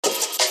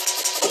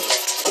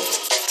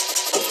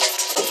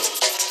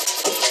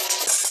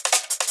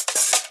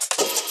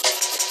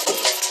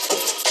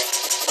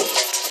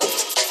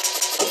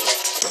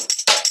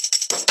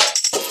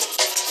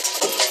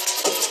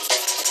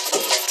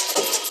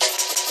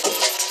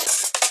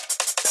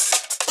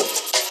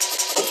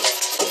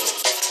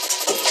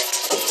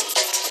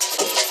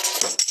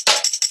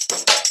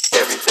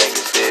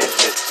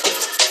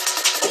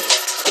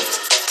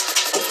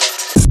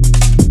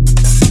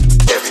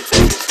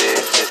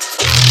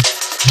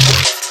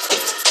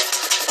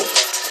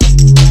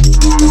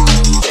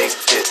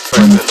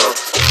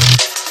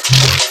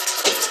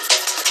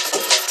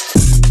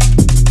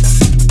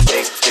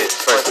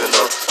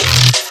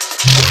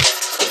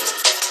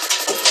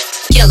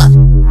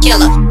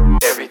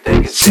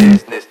is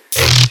business,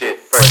 ain't shit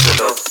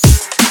personal.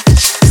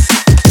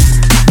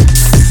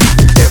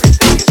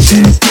 Everything is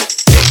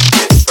business, ain't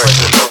shit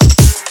personal.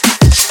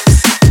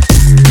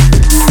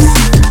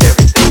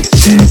 Everything is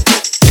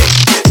business, ain't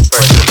shit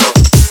personal.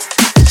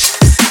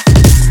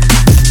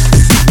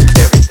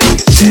 Everything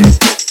is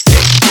business,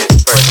 ain't shit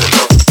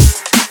personal.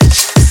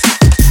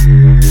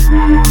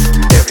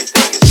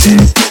 Everything is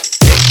business,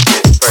 ain't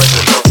shit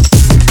personal.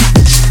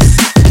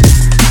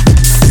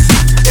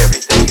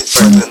 Everything is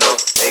personal,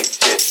 ain't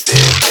shit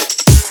business.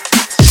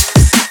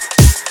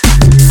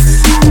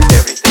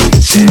 Everything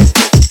is business,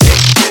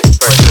 ain't shit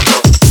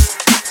personal.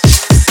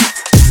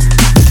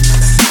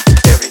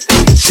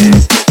 Everything is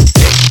business,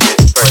 ain't shit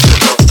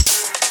personal.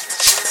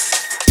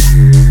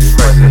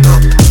 Personal.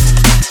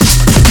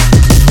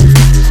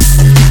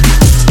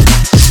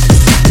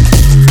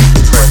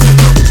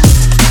 Personal.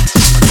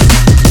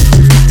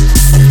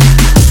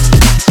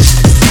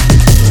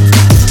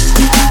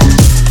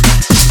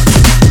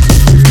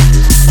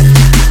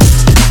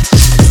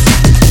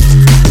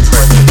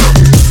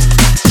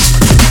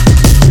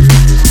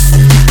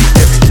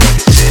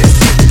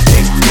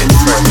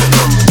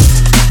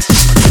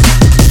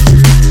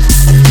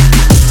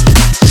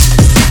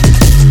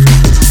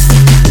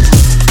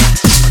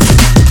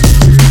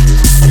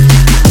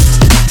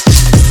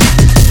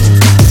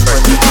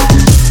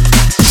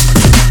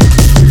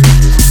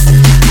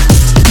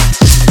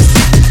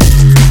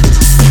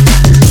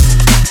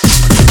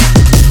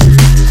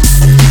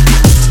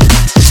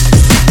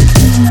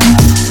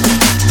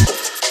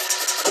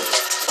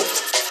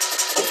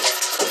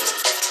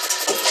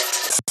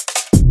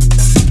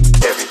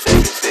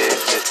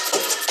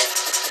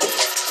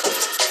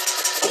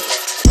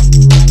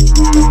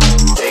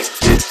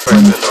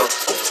 Personal.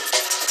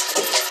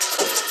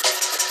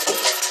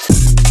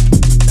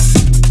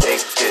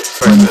 Ain't shit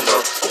personal.